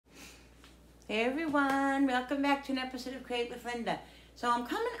Hey everyone, welcome back to an episode of Create with Linda. So I'm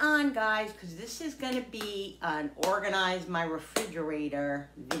coming on, guys, because this is going to be an organize my refrigerator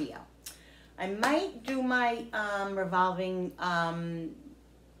video. I might do my revolving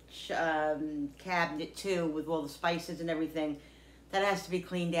cabinet too, with all the spices and everything. That has to be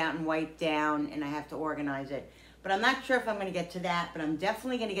cleaned out and wiped down, and I have to organize it. But I'm not sure if I'm going to get to that, but I'm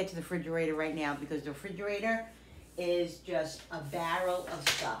definitely going to get to the refrigerator right now, because the refrigerator is just a barrel of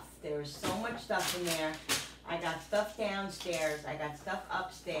stuff. There's so much stuff in there. I got stuff downstairs. I got stuff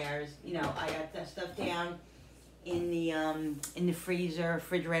upstairs. You know, I got that stuff down in the freezer,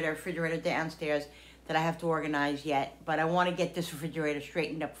 refrigerator downstairs that I have to organize yet. But I want to get this refrigerator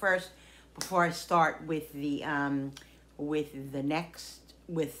straightened up first before I start with the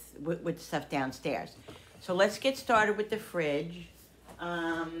stuff downstairs. So let's get started with the fridge.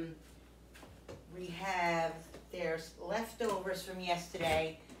 There's leftovers from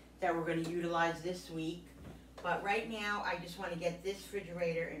yesterday that we're going to utilize this week. But right now, I just want to get this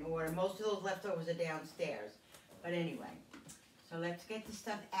refrigerator in order. Most of those leftovers are downstairs. But anyway, so let's get the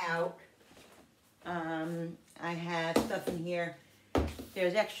stuff out. I have stuff in here.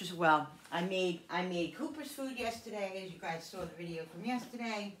 There's extras. Well, I made Cooper's food yesterday, as you guys saw the video from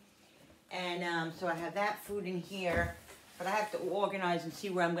yesterday. And so I have that food in here. But I have to organize and see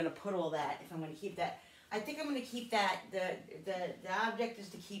where I'm going to put all that, if I'm going to keep that. I think I'm going to keep that. The object is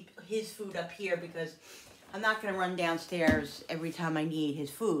to keep his food up here, because I'm not going to run downstairs every time I need his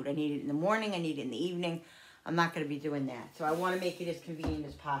food. I need it in the morning. I need it in the evening. I'm not going to be doing that. So I want to make it as convenient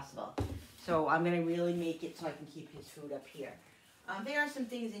as possible. So I'm going to really make it so I can keep his food up here. There are some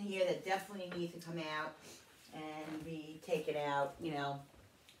things in here that definitely need to come out and be taken out, you know.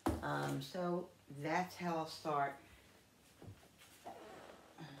 So that's how I'll start.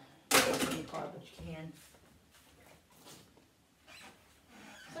 In the garbage can.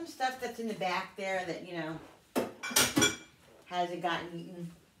 Some stuff that's in the back there that, you know, hasn't gotten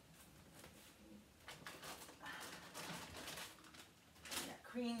eaten. Got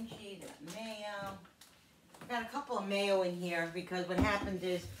cream cheese, got mayo. I got a couple of mayo in here, because what happens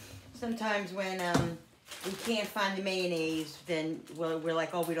is sometimes when we can't find the mayonnaise, then we're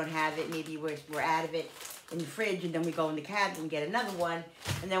like, oh, we don't have it. Maybe we're out of it in the fridge, and then we go in the cabinet and get another one,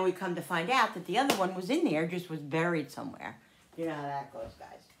 and then we come to find out that the other one was in there, just was buried somewhere. You know how that goes,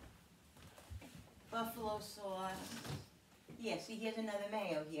 guys. Buffalo sauce. Yeah, see, here's another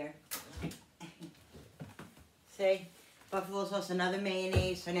mayo here. See? Buffalo sauce, another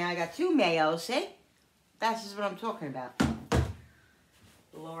mayonnaise. So now I got two mayos, see? That's just what I'm talking about.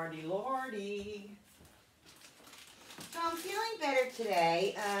 Lordy, lordy. So I'm feeling better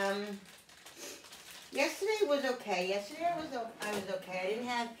today. Yesterday was okay. Yesterday I was okay. I didn't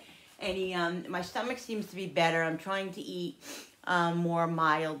have any, my stomach seems to be better. I'm trying to eat more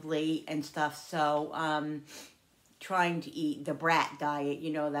mildly and stuff. So, trying to eat the brat diet,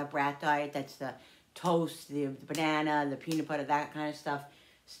 you know, that brat diet, that's the toast, the banana, the peanut butter, that kind of stuff.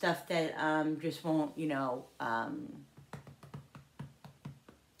 Stuff that just won't, you know,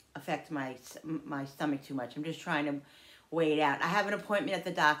 affect my stomach too much. I'm just trying to weigh it out. I have an appointment at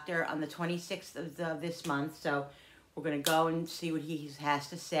the doctor on the 26th of this month, so we're going to go and see what he has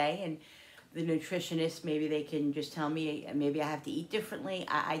to say. And the nutritionist, maybe they can just tell me, maybe I have to eat differently.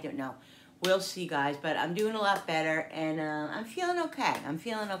 I don't know. We'll see, guys. But I'm doing a lot better, and I'm feeling okay. I'm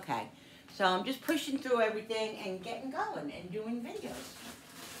feeling okay. So I'm just pushing through everything and getting going and doing videos.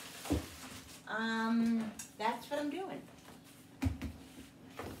 That's what I'm doing.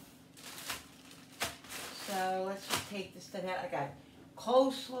 So let's just take this stuff out. I got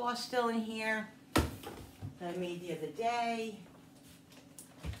coleslaw still in here that I made the other day.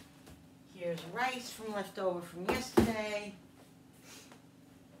 Here's rice from leftover from yesterday.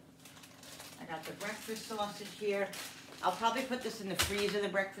 I got the breakfast sausage here. I'll probably put this in the freezer, the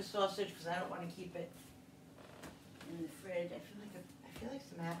breakfast sausage, because I don't want to keep it in the fridge. I feel like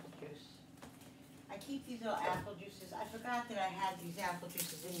some apple juice. I keep these little apple juices. I forgot that I had these apple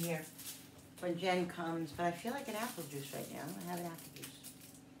juices in here when Jen comes, but I feel like an apple juice right now. I'm gonna have an apple juice.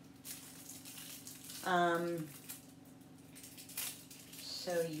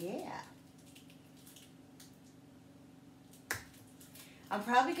 So yeah. I'm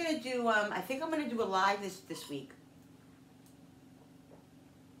probably gonna do, I think I'm gonna do a live this week.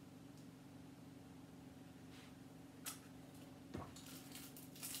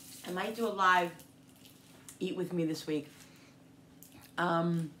 I might do a live eat with me this week.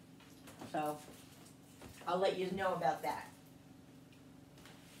 So I'll let you know about that.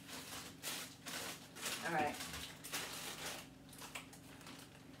 All right.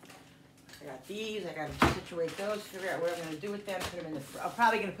 I got these. I gotta situate those, figure out what I'm gonna do with them. Put them in the. I'm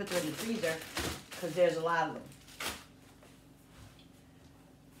probably gonna put them in the freezer because there's a lot of them.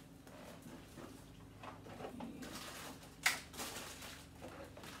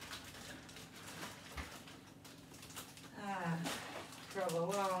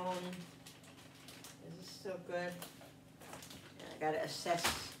 Provolone. This is so good. And I gotta assess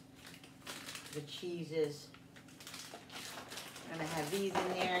the cheeses. I'm gonna have these in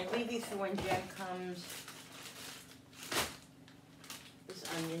there. I leave these for when Jen comes. This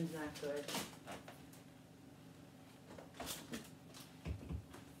onion's not good.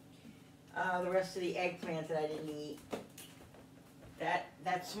 The rest of the eggplant that I didn't eat.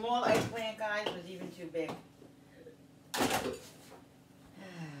 That small eggplant, guys, was even too big.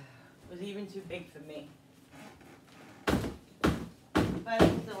 Was even too big for me. But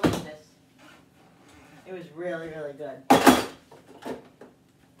it's delicious. It was really, really good.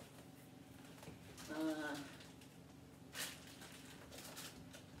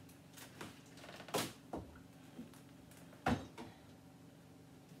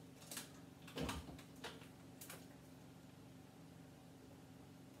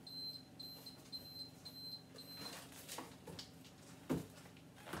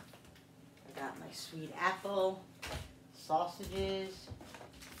 Got my sweet apple, sausages.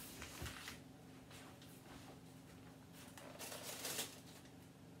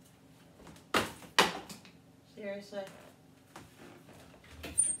 Seriously?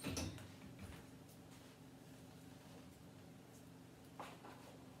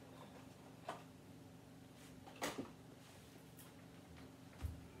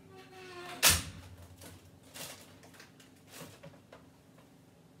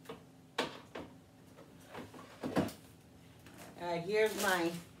 Alright, here's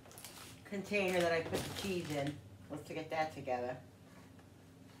my container that I put the cheese in. Let's get that together.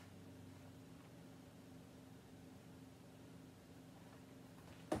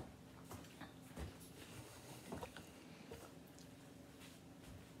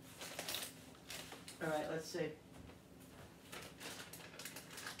 Alright, let's see.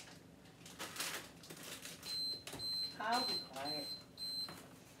 I'll be quiet.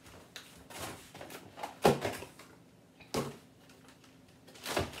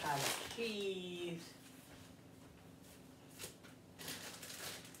 Cheese.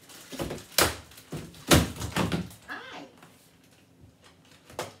 Hi.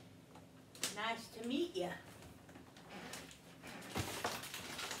 Nice to meet you.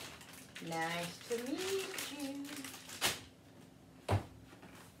 Nice to meet you.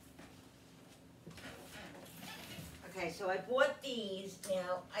 Okay, so I bought these.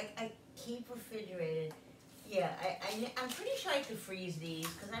 Now, I keep refrigerated. Yeah, I'm pretty sure I could freeze these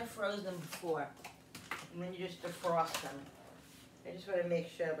because I froze them before. And then you just defrost them. I just want to make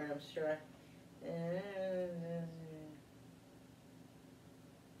sure, but I'm sure. It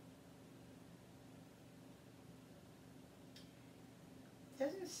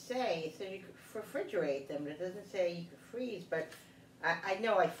doesn't say. It says you could refrigerate them, but it doesn't say you could freeze. But I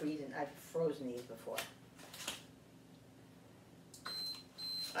know I've frozen these before.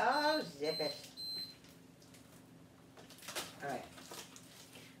 Oh, zip it. Alright.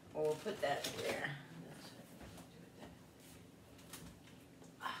 Well, we'll put that there.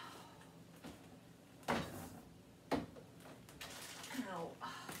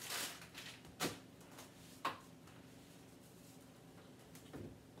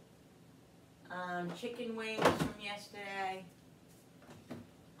 Chicken wings from yesterday.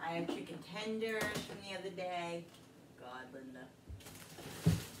 I have chicken tenders from the other day. God, Linda.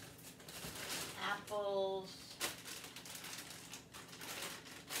 Apples.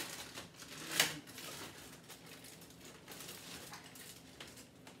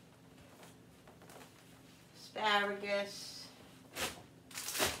 Asparagus.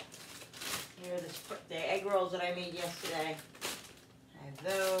 Here are the egg rolls that I made yesterday. I have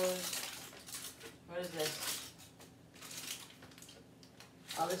those. What is this?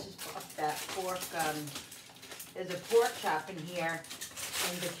 Oh, this is that pork. There's a pork chop in here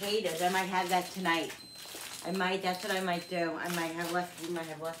and potatoes. I might have that tonight. That's what I might do. We might have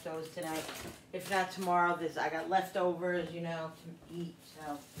leftovers tonight. If not tomorrow, I got leftovers, you know, to eat,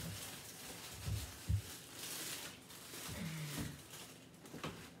 so.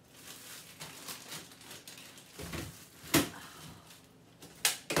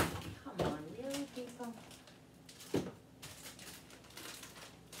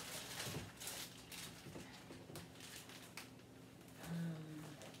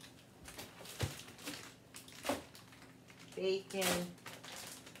 Bacon.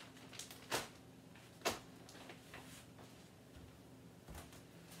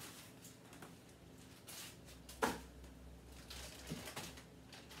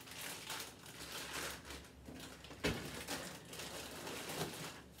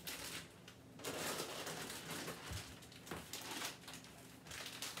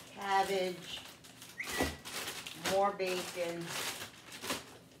 cabbage, more bacon.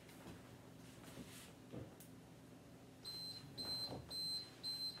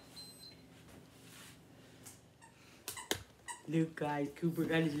 Look, guys, Cooper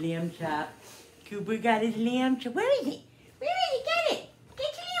got his lamb chop. Cooper got his lamb chop. Where is it? Where is it? Get it.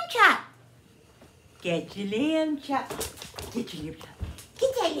 Get your lamb chop. Get your lamb chop. Get your lamb chop.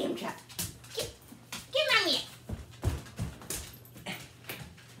 Get that lamb chop. Get mommy it.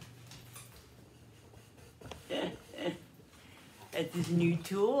 That's his new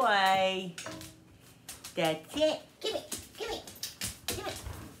toy. That's it. Give it. Give it. Give it.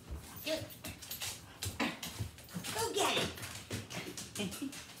 Give it. Go get it.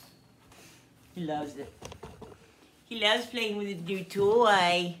 He loves it. He loves playing with his new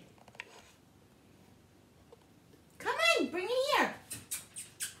toy. Come on, bring it here.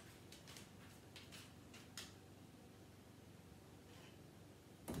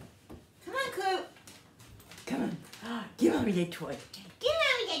 Come on, Coop. Come on. Give mommy that toy. Give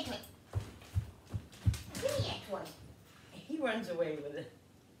mommy that toy. Give me that toy. He runs away with it.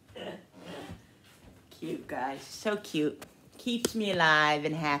 Cute, guys. So cute. Keeps me alive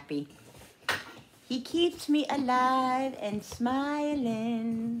and happy. He keeps me alive and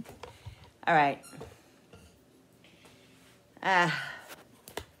smiling. All right.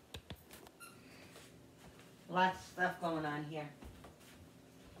 Lots of stuff going on here.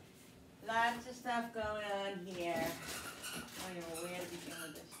 Lots of stuff going on here. I don't know where to begin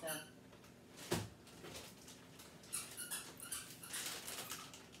with this stuff.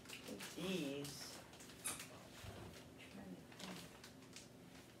 These.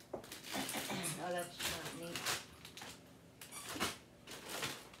 Oh, that's not neat.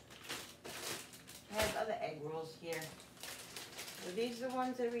 I have other egg rolls here. Are these the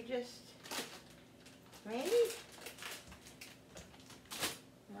ones that we just made?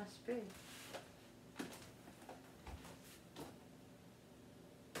 Must be.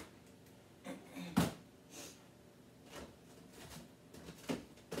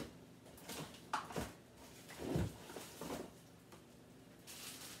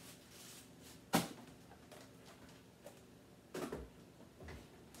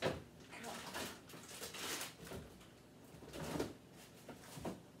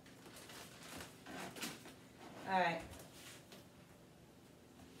 All right.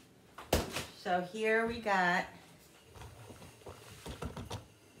 So here we got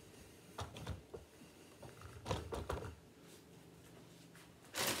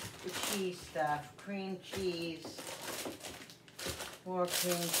the cheese stuff. Cream cheese, more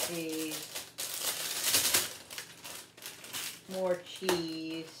cream cheese, more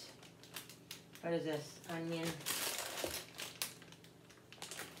cheese. What is this? Onion.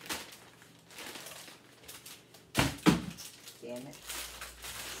 Damn it.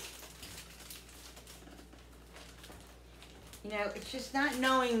 You know, it's just not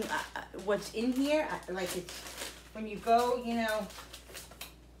knowing what's in here. Like it's, when you go, you know,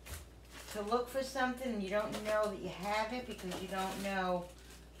 to look for something and you don't know that you have it because you don't know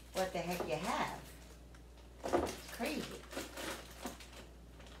what the heck you have. It's crazy.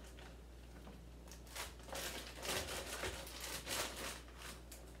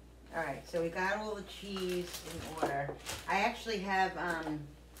 All right, so we got all the cheese in order. I actually have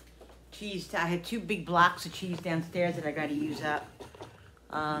cheese. I had 2 big blocks of cheese downstairs that I got to use up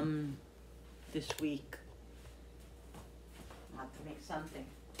this week. I'll have to make something.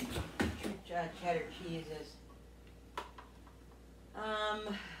 2 cheddar cheeses. All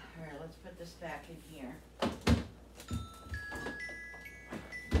right, let's put this back in here.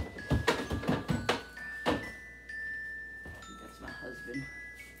 That's my husband.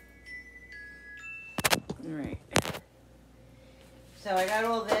 All right. So I got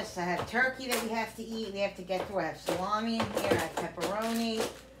all this. I have turkey that we have to eat. We have to get through. I have salami in here. I have pepperoni,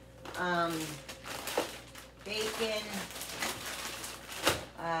 bacon,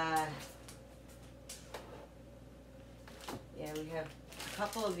 yeah, we have a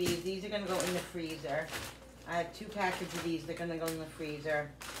couple of these. These are going to go in the freezer. I have 2 packages of these. They're going to go in the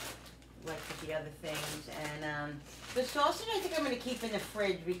freezer, like with the other things. And the sausage I think I'm going to keep in the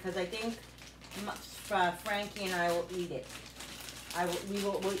fridge because I think Frankie and I will eat it.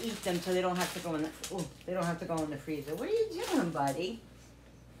 We'll eat them so they don't have to go in the freezer. What are you doing, buddy?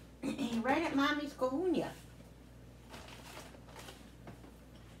 Right at Mommy's Cahunia.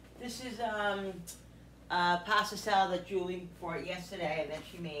 This is pasta salad that Julie brought yesterday that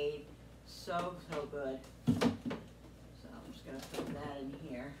she made. So good. So I'm just gonna put that in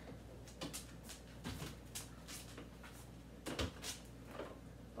here.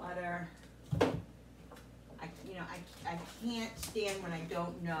 Butter. I can't stand when I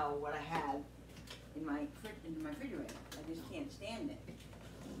don't know what I have in my refrigerator. I just can't stand it.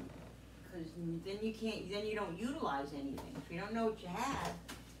 Because then you don't utilize anything. If you don't know what you have,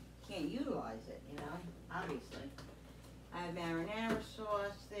 you can't utilize it, you know, obviously. I have marinara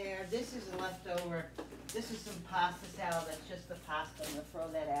sauce there. This is a leftover. This is some pasta salad. That's just the pasta. I'm going to throw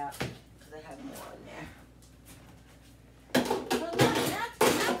that out because I have more in there. Well,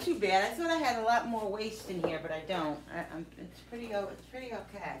 not too bad. I thought I had a lot more waste in here, but I don't. It's pretty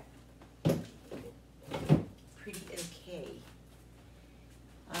okay. Pretty okay.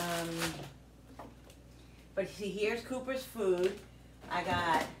 But see, here's Cooper's food. I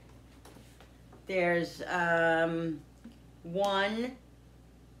got, there's 1,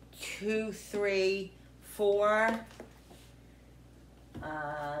 2, 3, 4,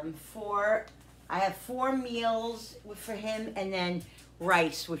 4. I have 4 meals for him, and then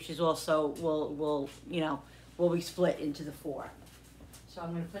rice, which is also will be split into the 4. So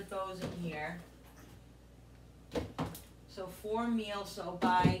I'm gonna put those in here. So 4 meals. So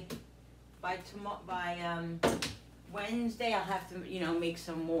by Wednesday I'll have to make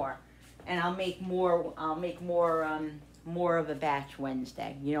some more, and I'll make more. More of a batch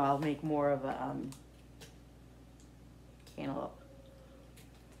Wednesday. I'll make more of a cantaloupe.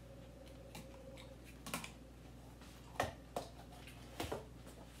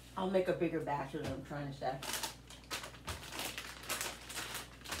 I'll make a bigger batch is what I'm trying to say.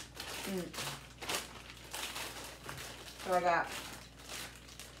 So I got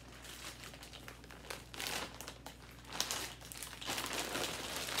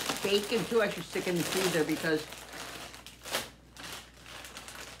bacon too. I should stick in the freezer because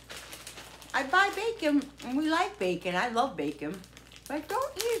I buy bacon and we like bacon. I love bacon, but I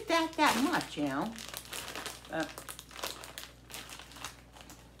don't eat it that much,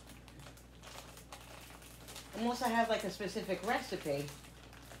 Unless I have like a specific recipe.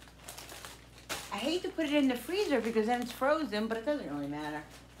 I hate to put it in the freezer because then it's frozen, but it doesn't really matter.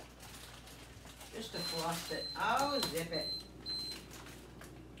 Just defrost it. Oh, zip it.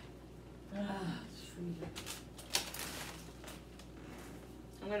 It's freezer.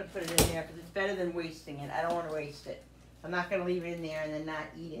 I'm going to put it in there because it's better than wasting it. I don't want to waste it. I'm not going to leave it in there and then not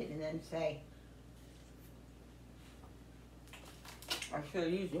eat it and then say, I should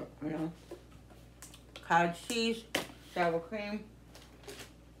have used it, Cottage cheese, sour cream,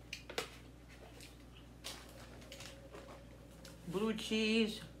 blue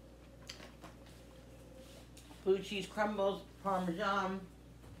cheese crumbles, Parmesan,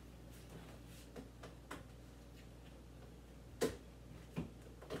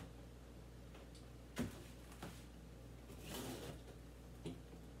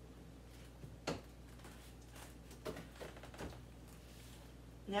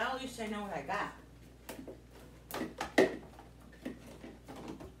 now at least I know what I got.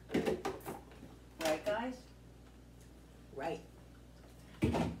 Right, guys? Right.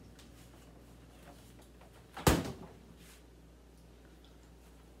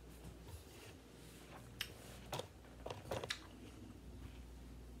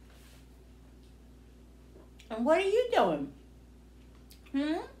 And what are you doing?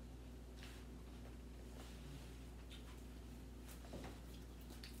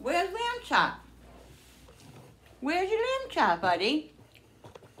 Where's lamb chop? Where's your lamb chop, buddy?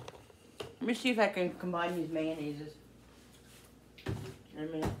 Let me see if I can combine these mayonnaises in a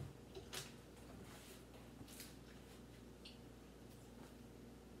minute.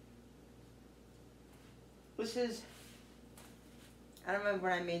 This is, I don't remember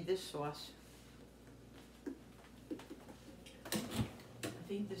when I made this sauce. I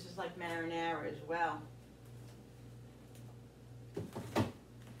think this is like marinara as well.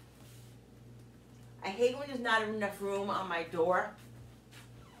 I hate when there's not enough room on my door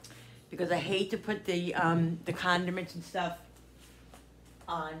because I hate to put the condiments and stuff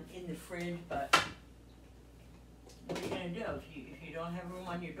in the fridge, but what are you gonna do if you don't have room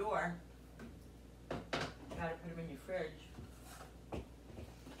on your door? You gotta put them in your fridge,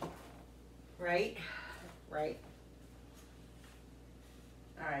 right? Right.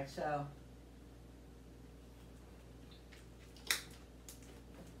 All right, so.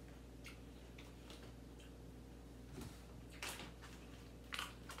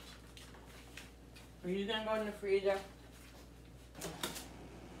 Are you gonna go in the freezer?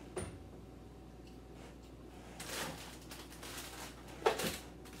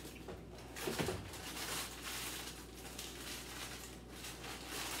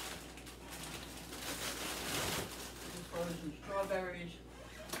 Some strawberries.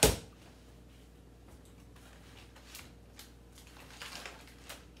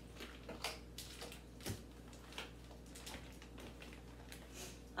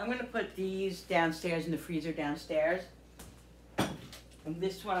 I'm gonna put these downstairs in the freezer downstairs. And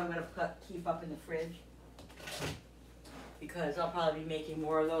this one I'm gonna keep up in the fridge. Because I'll probably be making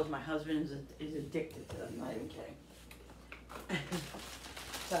more of those. My husband is addicted to them, I'm not even kidding.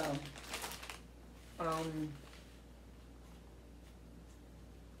 So,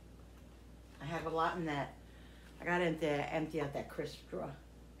 I have a lot in that. I gotta empty out that crisp drawer.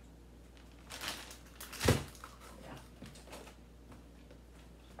 Yeah.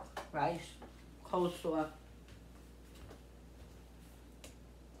 Rice, coleslaw.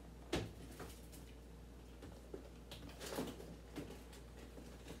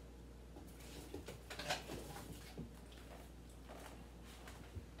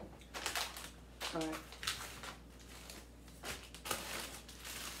 All right.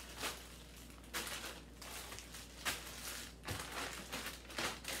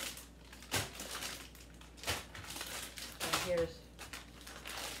 Here's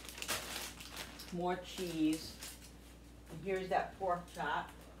more cheese. And here's that pork chop.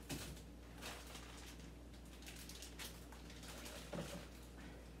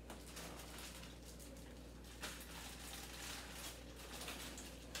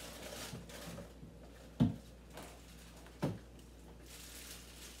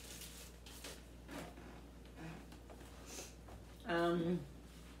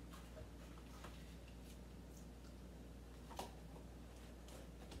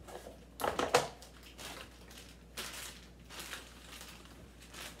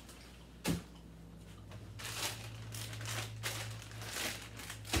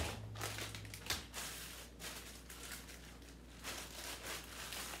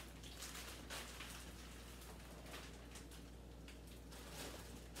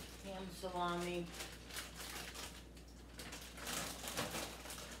 Ham salami.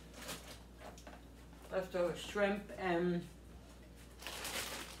 Leftover shrimp and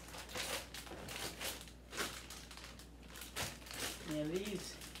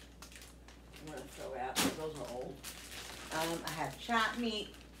these I'm gonna throw out because those are old. I have chopped meat.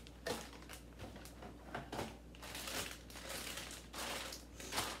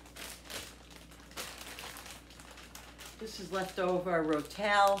 This is leftover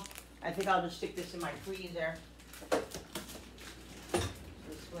rotel. I think I'll just stick this in my freezer.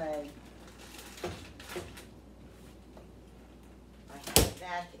 This way. I have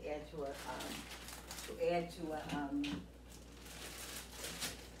that to add to a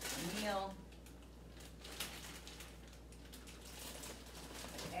meal.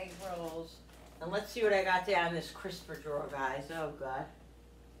 Egg rolls. And let's see what I got down this crisper drawer, guys. Oh God.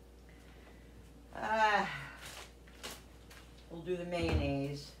 We'll do the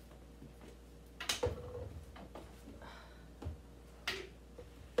mayonnaise.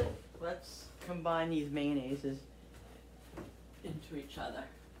 Let's combine these mayonnaises into each other.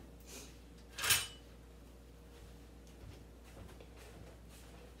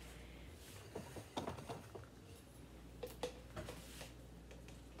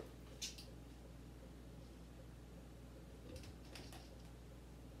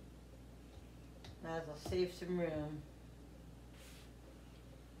 Might as well save some room.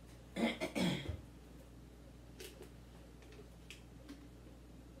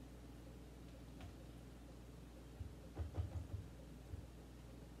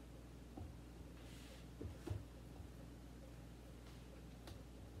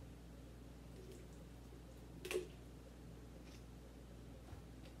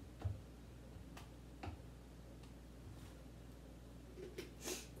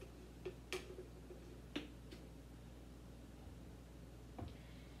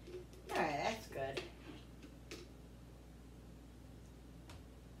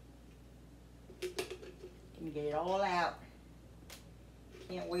 Get it all out.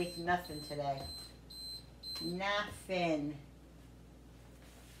 Can't waste nothing today. Nothing.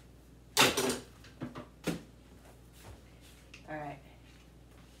 All right.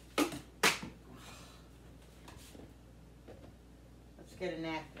 Let's get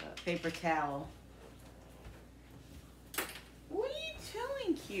a paper towel. What are you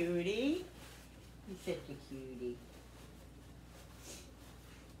doing, cutie? You're such a cutie.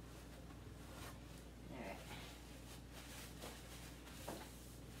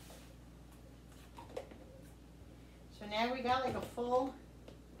 Now we got like a full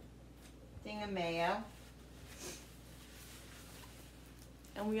thing of mayo.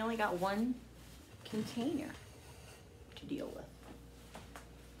 And we only got one container to deal with.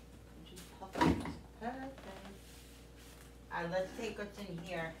 Which is perfect. Let's take what's in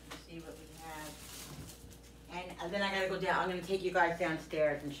here and see what we have. And then I gotta go down. I'm gonna take you guys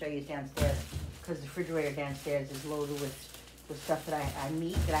downstairs and show you downstairs because the refrigerator downstairs is loaded with the stuff that I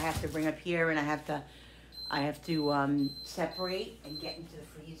meat that I have to bring up here, and I have to separate and get into the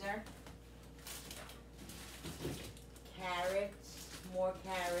freezer. Carrots, more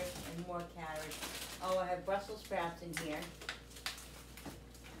carrots, and more carrots. Oh, I have Brussels sprouts in here.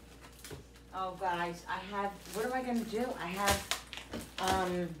 Oh, guys, what am I gonna do? I have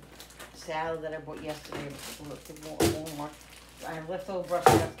salad that I bought yesterday. More. I have leftover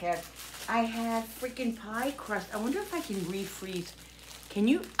Brussels sprouts, carrots. I have freaking pie crust. I wonder if I can refreeze. Can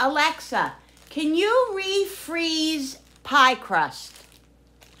you, Alexa, can you refreeze pie crust?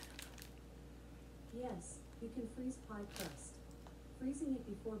 Yes, you can freeze pie crust. Freezing it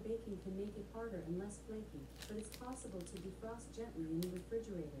before baking can make it harder and less flaky, but it's possible to defrost gently in the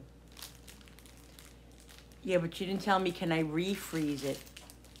refrigerator. Yeah, but you didn't tell me, can I refreeze it?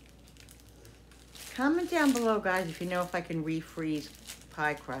 Comment down below, guys, if you know if I can refreeze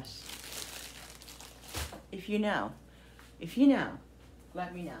pie crust. If you know,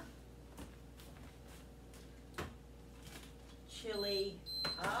 let me know. Chili,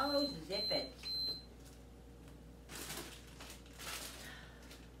 oh, zip it.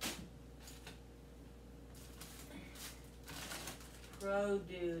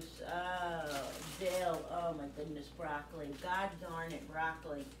 Produce, oh, dill, oh my goodness, broccoli. God darn it,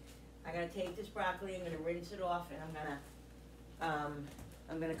 broccoli. I gotta take this broccoli, I'm gonna rinse it off, and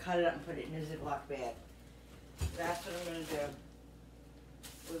I'm gonna cut it up and put it in a Ziploc bag. That's what I'm gonna do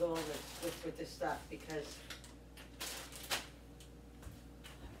with all this, with this stuff, because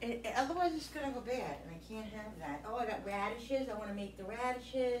otherwise it's gonna go bad, and I can't have that. Oh, I got radishes, I wanna make the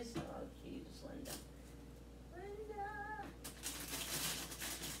radishes. Oh, Jesus, Linda.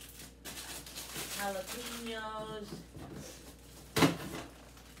 Jalapenos,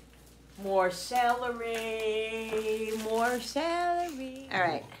 more celery. All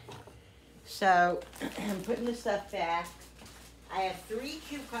right, so I'm putting the stuff back. I have 3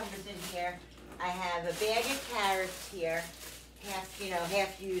 cucumbers in here. I have a bag of carrots here, half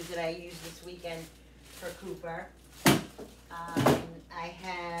used that I used this weekend for Cooper. I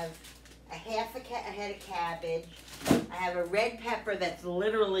have a head of cabbage. I have a red pepper that's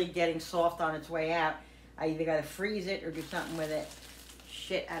literally getting soft on its way out. I either gotta freeze it or do something with it.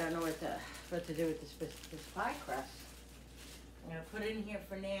 Shit, I don't know what to do with this pie crust. I'm gonna put it in here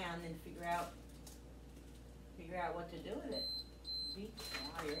for now and then figure out what to do with it. Be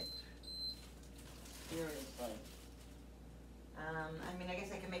quiet. Seriously. I mean, I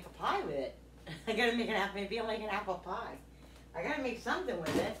guess I can make a pie with it. I gotta make maybe I'll make an apple pie. I gotta make something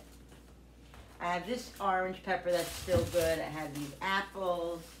with it. I have this orange pepper that's still good. I have these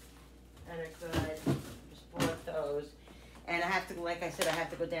apples that are good. Just bought those. And I have to, like I said, I have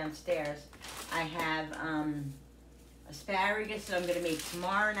to go downstairs. I have asparagus that I'm going to make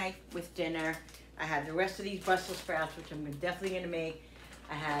tomorrow night with dinner. I have the rest of these Brussels sprouts, which I'm definitely going to make.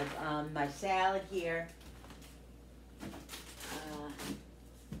 I have my salad here.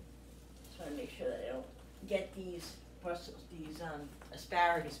 Just want to make sure that I don't get these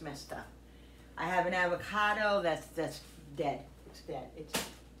asparagus messed up. I have an avocado that's dead. It's dead. It's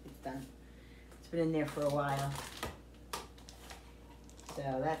done. It's been in there for a while.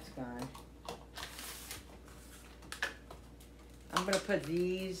 So that's gone. I'm gonna put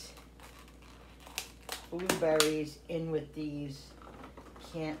these blueberries in with this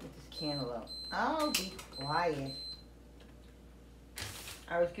cantaloupe. Oh, be quiet.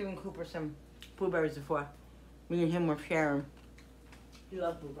 I was giving Cooper some blueberries before. Me and him were sharing. He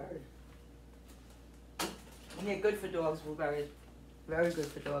loves blueberries. And they're good for dogs, blueberries. Very good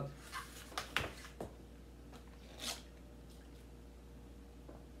for dogs.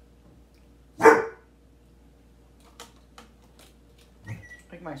 I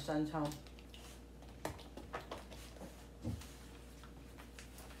think my son's home.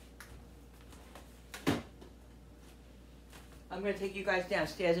 I'm going to take you guys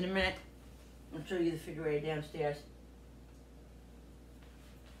downstairs in a minute. I'll show you the refrigerator downstairs.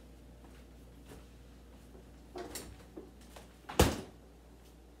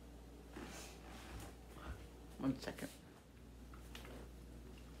 One second.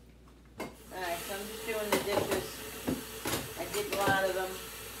 Alright, so I'm just doing the dishes. I did a lot of them.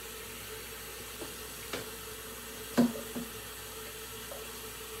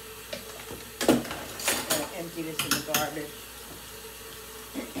 I'm going to empty this in the garbage.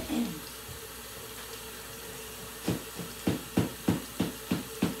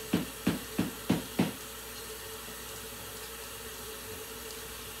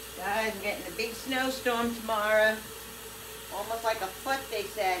 Guys, I'm getting a big snowstorm tomorrow. Almost like a foot, they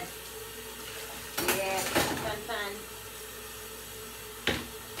said. Yeah, fun.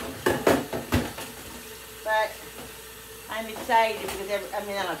 But I I'm excited because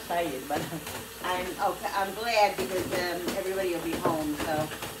not excited, but I'm glad because everybody will be home. So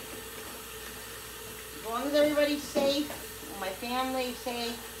as long as everybody's safe, my family's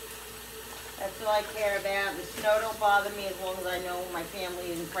safe, that's all I care about. The snow don't bother me as long as I know my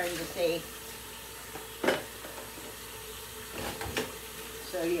family and friends are safe.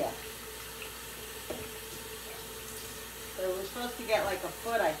 So yeah. So we're supposed to get like a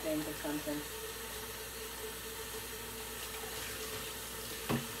foot, I think, or something.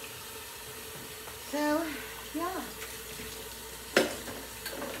 So, yeah.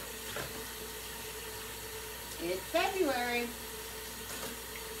 It's February.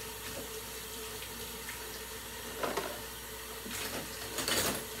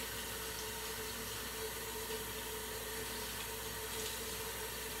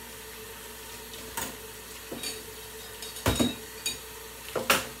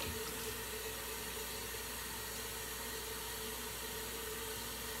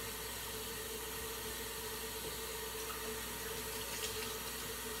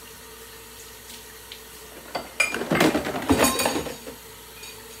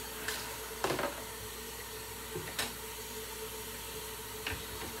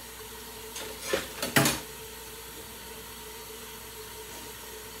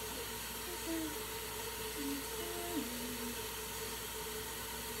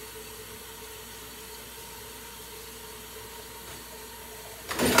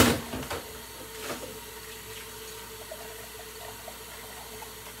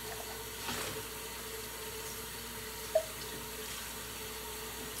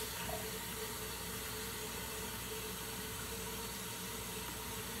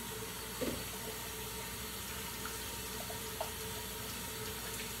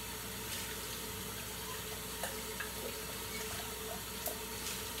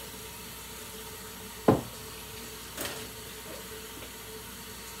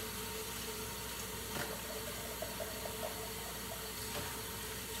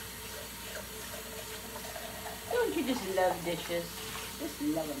 Don't you just love dishes? Just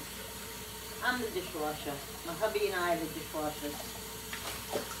love them. I'm the dishwasher. My hubby and I are the dishwashers.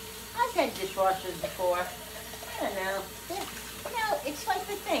 I've had dishwashers before. I don't know. It's like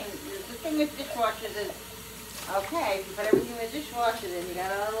the thing. The thing with dishwashers is, okay, if you put everything in the dishwasher, then you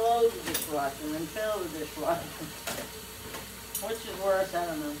gotta unload the dishwasher and then fill the dishwasher. Which is worse, I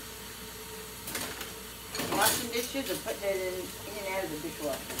don't know. Washing dishes or putting it in and out of the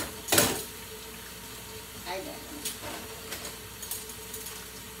dishwasher. I don't know.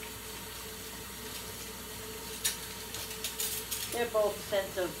 They're both a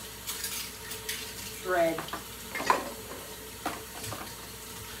sense of dread.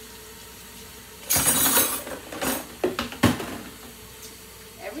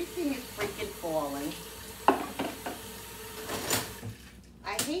 Everything is freaking falling.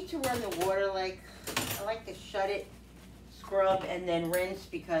 I hate to run the water I like to shut it, scrub, and then rinse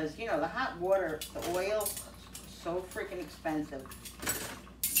because, you know, the hot water, the oil, so freaking expensive.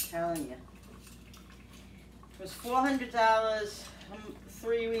 I'm telling you. It was $400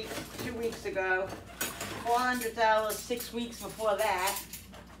 2 weeks ago. $400 6 weeks before that.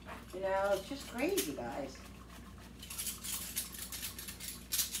 You know, it's just crazy, guys.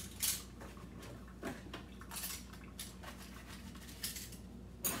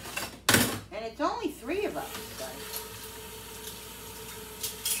 And it's only 3 of us, guys.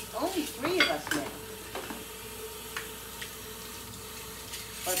 Only 3 of us now.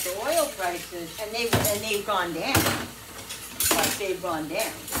 But the oil prices, and they've gone down. Like they've gone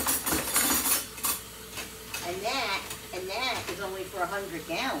down. And that is only for 100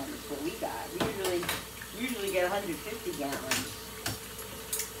 gallons. What we got. We usually get 150 gallons.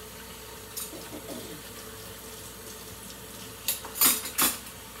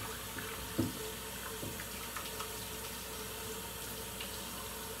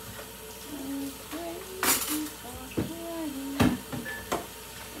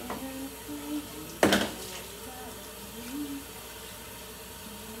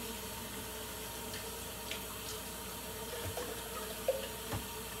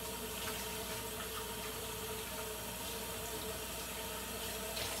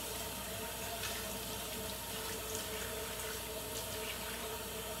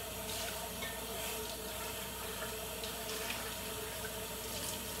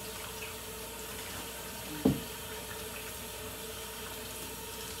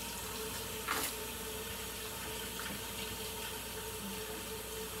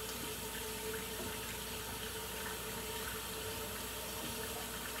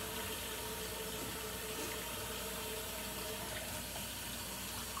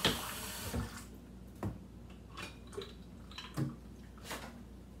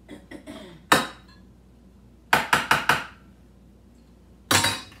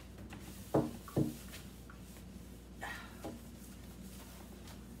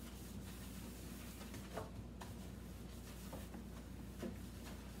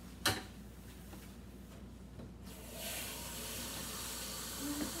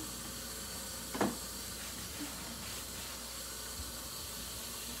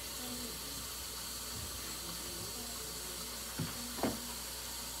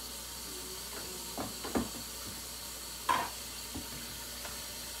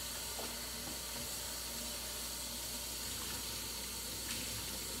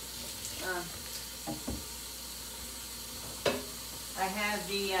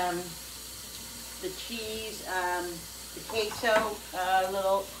 the cheese, the queso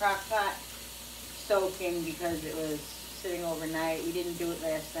little crock pot soaking because it was sitting overnight. We didn't do it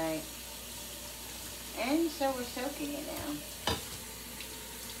last night. And so we're soaking it now.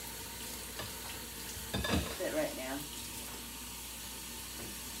 That's it right now.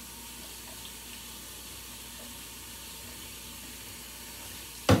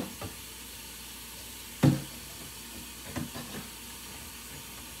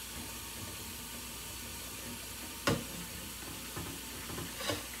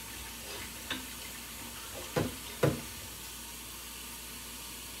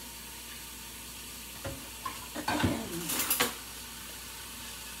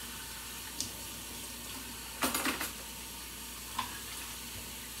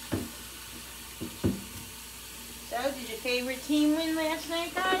 So, did your favorite team win last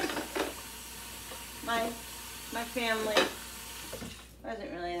night, guys? My family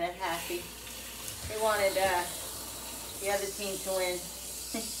wasn't really that happy. They wanted the other team to win.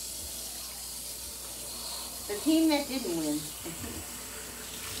 The team that didn't win.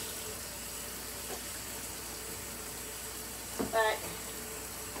 But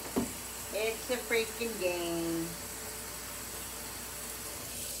it's a freaking game.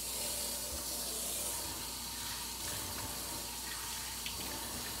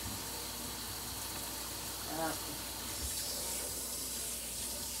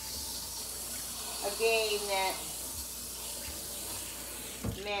 A game that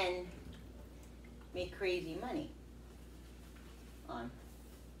men make crazy money on,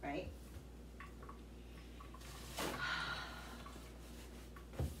 right?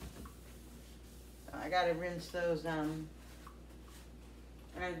 I gotta rinse those, I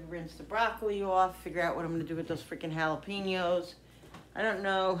gotta rinse the broccoli off, figure out what I'm gonna do with those freaking jalapenos. I don't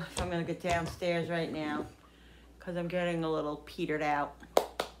know if I'm gonna get downstairs right now because I'm getting a little petered out.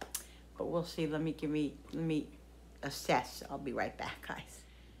 But we'll see. Let me assess. I'll be right back, guys.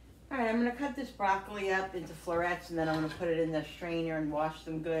 All right, I'm gonna cut this broccoli up into florets, and then I'm gonna put it in the strainer and wash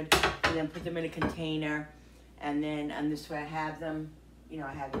them good, and then put them in a container, and then this way I have them, you know,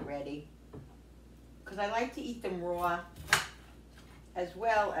 I have it ready. Because I like to eat them raw as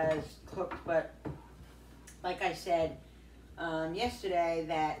well as cooked, but like I said yesterday,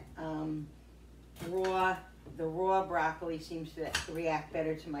 that the raw broccoli seems to react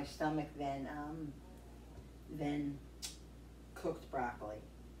better to my stomach than cooked broccoli.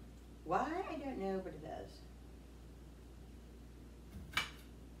 Why? I don't know, but it does.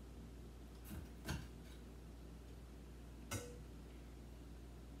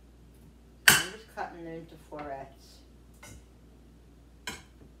 I'm just cutting them into florets.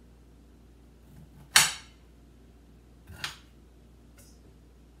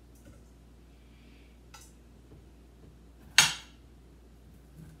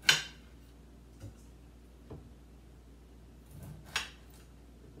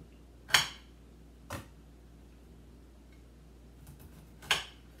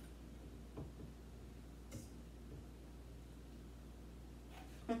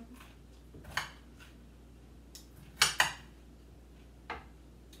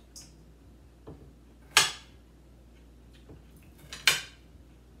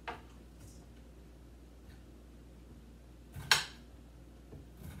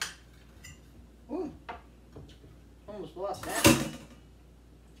 Almost lost that.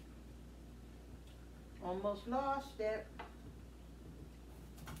 Almost lost it.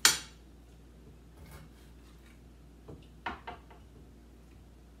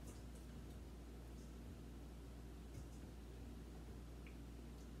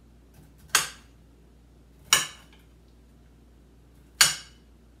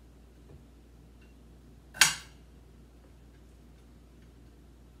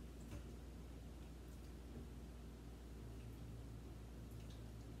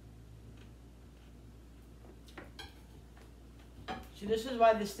 See, this is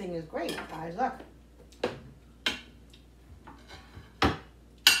why this thing is great, guys. Look.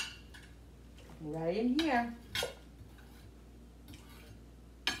 Right in here.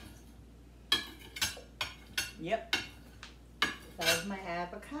 Yep. That was my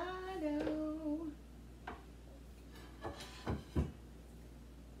avocado.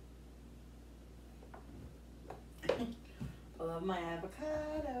 I love my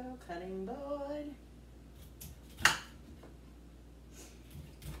avocado cutting board.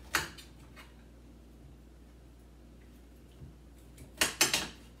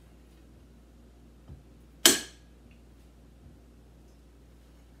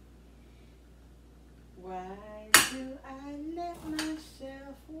 Why do I let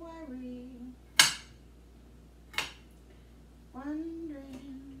myself worry? Why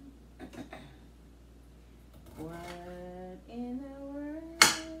wondering what in the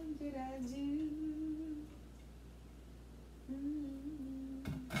world did I do?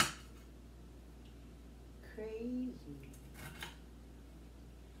 Crazy,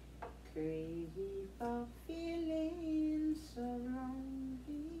 crazy for feeling so lonely.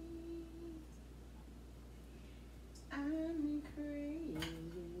 I'm crazy,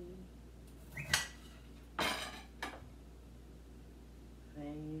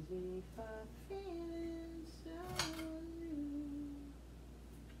 crazy for feeling so blue.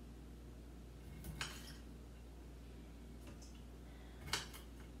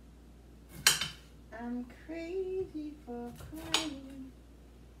 I'm crazy for crying,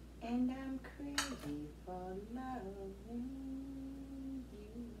 and I'm crazy for loving you.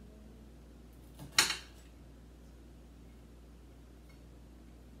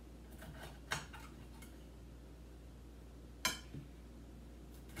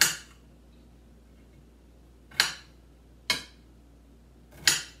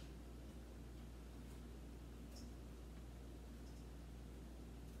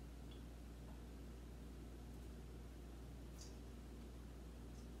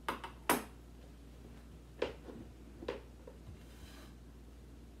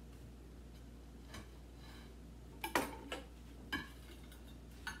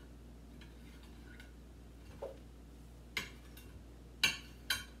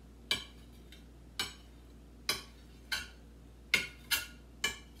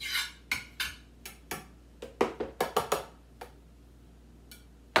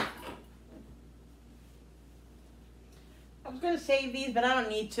 I was gonna save these, but I don't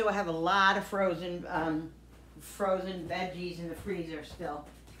need to. I have a lot of frozen veggies in the freezer still,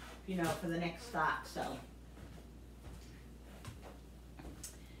 you know, for the next stock. So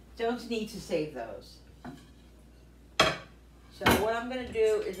don't need to save those. So what I'm gonna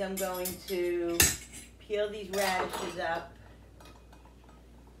do is I'm going to peel these radishes up,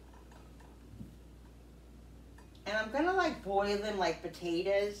 and I'm gonna like boil them like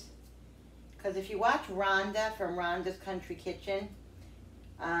potatoes. Because if you watch Rhonda from Rhonda's Country Kitchen,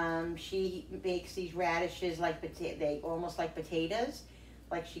 she makes these radishes like they almost like potatoes.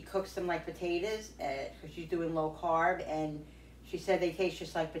 Like she cooks them like potatoes because she's doing low carb, and she said they taste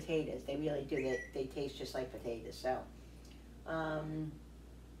just like potatoes. They really do. They taste just like potatoes. So I'm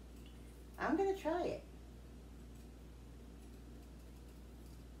gonna try it.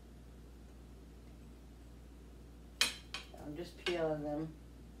 I'm just peeling them.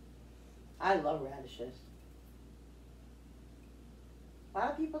 I love radishes. A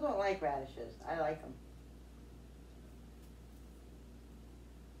lot of people don't like radishes. I like them.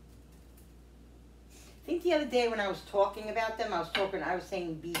 I think the other day when I was talking about them, I was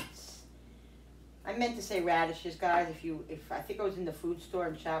saying beets. I meant to say radishes, guys. If I think I was in the food store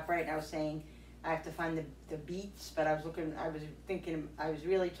and ShopRite, and I was saying I have to find the beets, but I was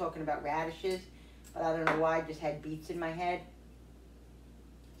really talking about radishes, but I don't know why I just had beets in my head.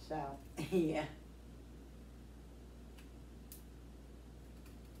 So, yeah.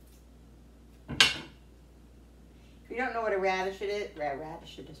 If you don't know what a radish is, If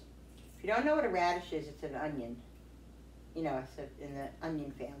you don't know what a radish is, it's an onion. You know, it's in the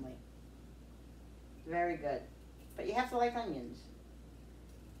onion family. It's very good. But you have to like onions.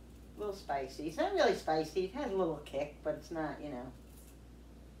 A little spicy. It's not really spicy. It has a little kick, but it's not, you know.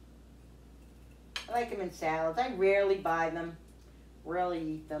 I like them in salads. I rarely buy them. Rarely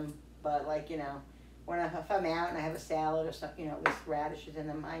eat them, but like, you know, if I'm out and I have a salad or something, you know, with radishes in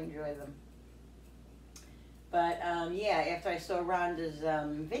them, I enjoy them. But yeah, after I saw Rhonda's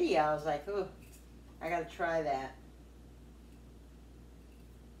video, I was like, ooh, I gotta try that.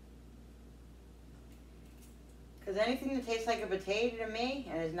 Because anything that tastes like a potato to me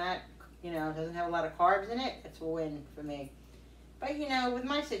and is not, you know, doesn't have a lot of carbs in it, it's a win for me. But you know, with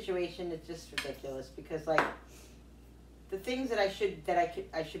my situation, it's just ridiculous because like, the things that I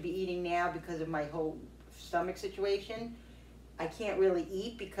should be eating now because of my whole stomach situation, I can't really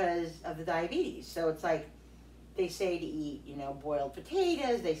eat because of the diabetes. So it's like they say to eat, you know, boiled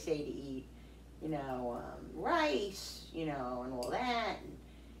potatoes. They say to eat, you know, rice, you know, and all that,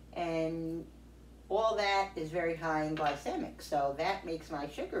 and all that is very high in glycemic. So that makes my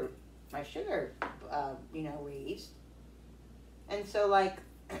sugar, you know, raised. And so like,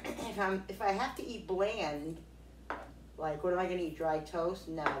 if I have to eat bland. Like, what am I gonna eat? Dry toast?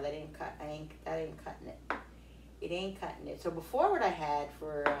 No, that ain't cutting it. It ain't cutting it. So before, what I had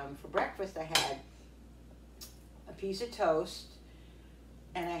for breakfast, I had a piece of toast,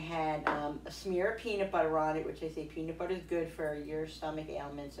 and I had a smear of peanut butter on it, which they say peanut butter is good for your stomach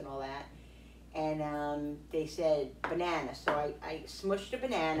ailments and all that. and they said banana. So I smushed a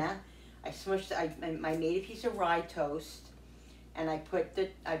banana. I made a piece of rye toast, and I put the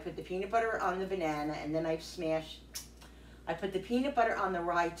peanut butter on the banana, and then I put the peanut butter on the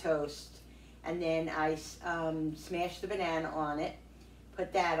rye toast, and then I smashed the banana on it,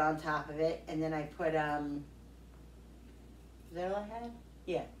 put that on top of it, and then I put, is that all I had?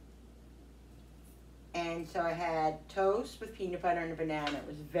 Yeah. And so I had toast with peanut butter and a banana. It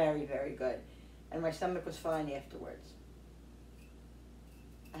was very, very good. And my stomach was fine afterwards.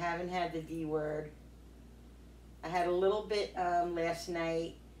 I haven't had the D word. I had a little bit last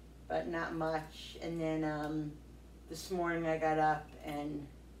night, but not much. And then this morning I got up and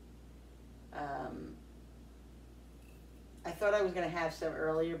I thought I was going to have some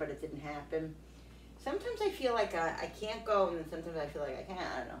earlier, but it didn't happen. Sometimes I feel like I can't go, and then sometimes I feel like I can.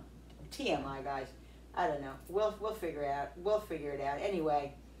 I don't know. TMI, guys. I don't know. We'll figure it out. We'll figure it out.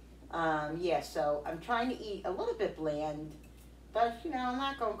 Anyway, yeah. So I'm trying to eat a little bit bland, but you know I'm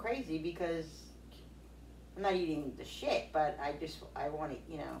not going crazy because I'm not eating the shit. But I want to,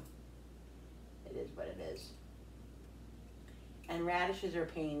 you know. It is what it is. And radishes are a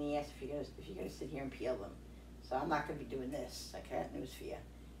pain in the ass if you're gonna sit here and peel them. So I'm not gonna be doing this. I got news for you.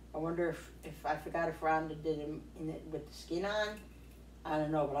 I wonder if I forgot if Rhonda did them with the skin on. I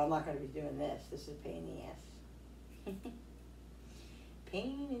don't know, but I'm not going to be doing this. This is a pain in the ass.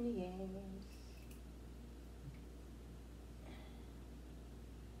 Pain in the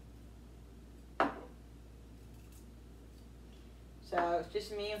ass. So it's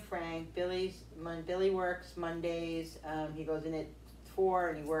just me and Frank. Billy works Mondays. He goes in at 4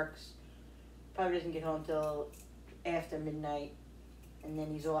 and he works. Probably doesn't get home till after midnight. And then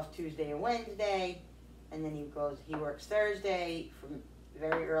he's off Tuesday and Wednesday. And then he works Thursday from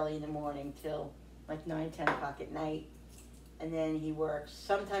very early in the morning till like 9, 10 o'clock at night. And then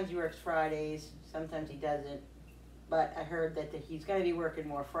sometimes he works Fridays, sometimes he doesn't. But I heard that he's going to be working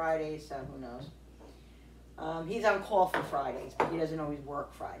more Fridays, so who knows. He's on call for Fridays, but he doesn't always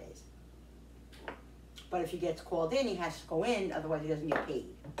work Fridays. But if he gets called in, he has to go in, otherwise he doesn't get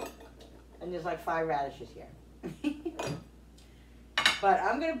paid. And there's like 5 radishes here. But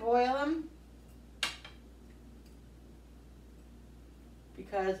I'm going to boil them.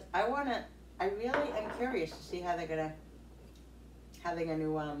 Because I really am curious to see how they're gonna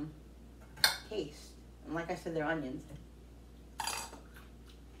taste. And like I said, they're onions.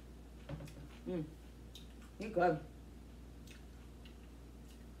 You're good.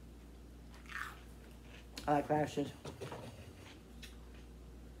 I like radishes.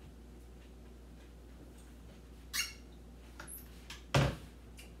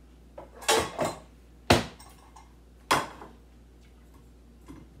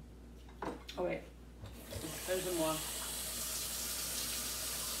 Oh wait, there's some more.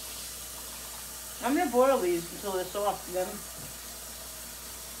 I'm gonna boil these until they're soft,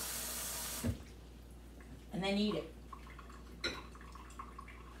 and then eat it.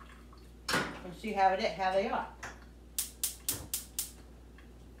 And see how they are.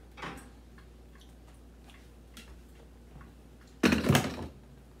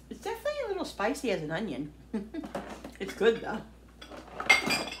 It's definitely a little spicy as an onion. It's good though.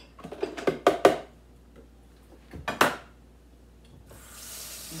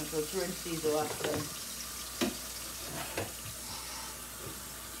 I'm going to go rinse these off then.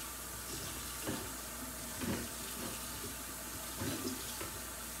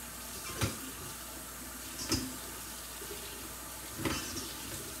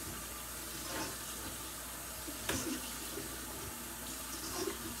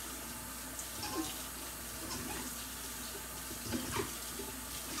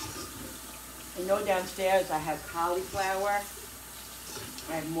 I know downstairs I have cauliflower.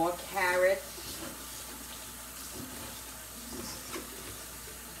 I have more carrots.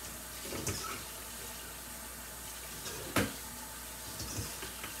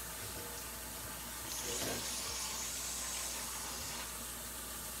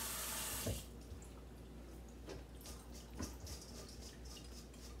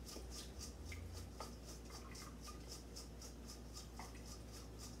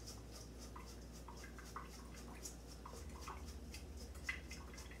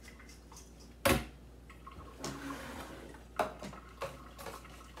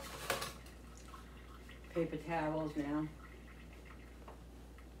 Paper towels now.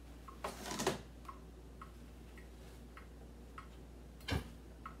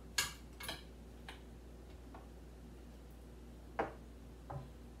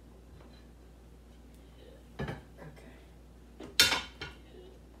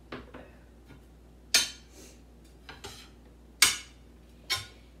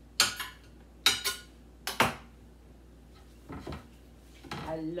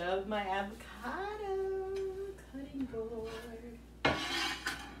 love my avocado cutting board.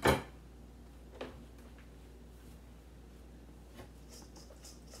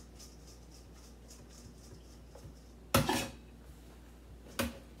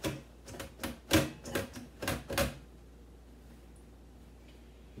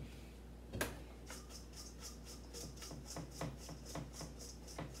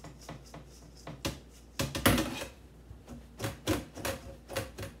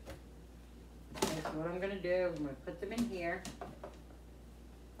 What I'm gonna do, I'm gonna put them in here.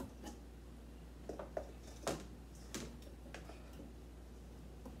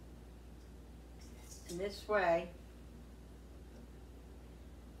 And this way,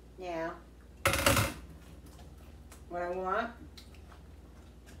 now, what I want,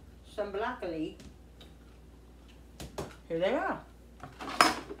 some broccoli. Here they are.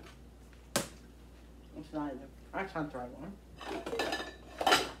 It's not either. That's not the right one.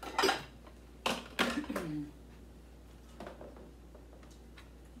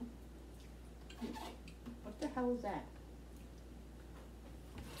 What the hell is that?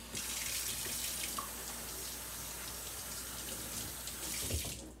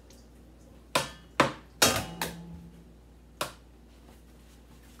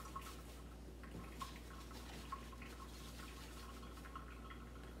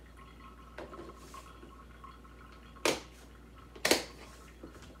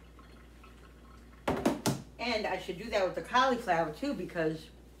 And I should do that with the cauliflower too, because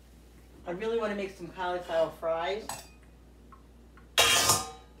I really want to make some cauliflower fries.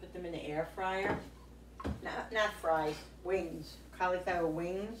 Put them in the air fryer. Not fries, wings. Cauliflower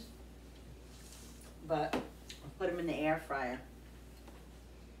wings. But I'll put them in the air fryer.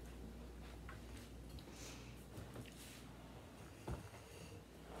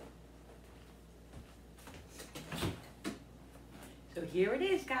 So here it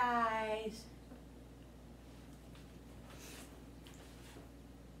is, guys.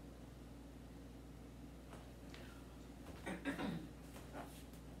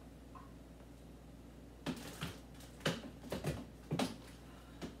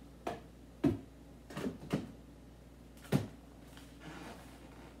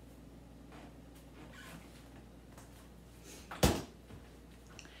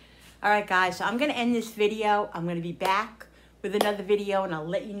 Alright guys, so I'm going to end this video. I'm going to be back with another video and I'll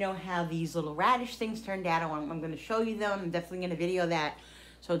let you know how these little radish things turned out. I'm going to show you them. I'm definitely going to video that,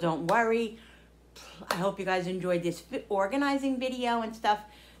 so don't worry. I hope you guys enjoyed this organizing video and stuff.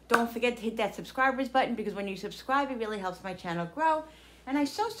 Don't forget to hit that subscribers button, because when you subscribe, it really helps my channel grow. And I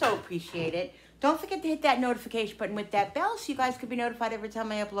so appreciate it. Don't forget to hit that notification button with that bell so you guys can be notified every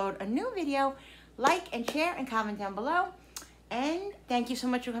time I upload a new video. Like and share and comment down below. And thank you so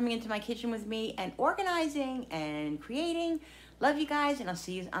much for coming into my kitchen with me and organizing and creating. Love you guys, and I'll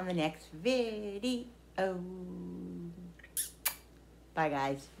see you on the next video. Bye,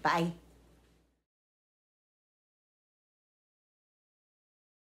 guys. Bye.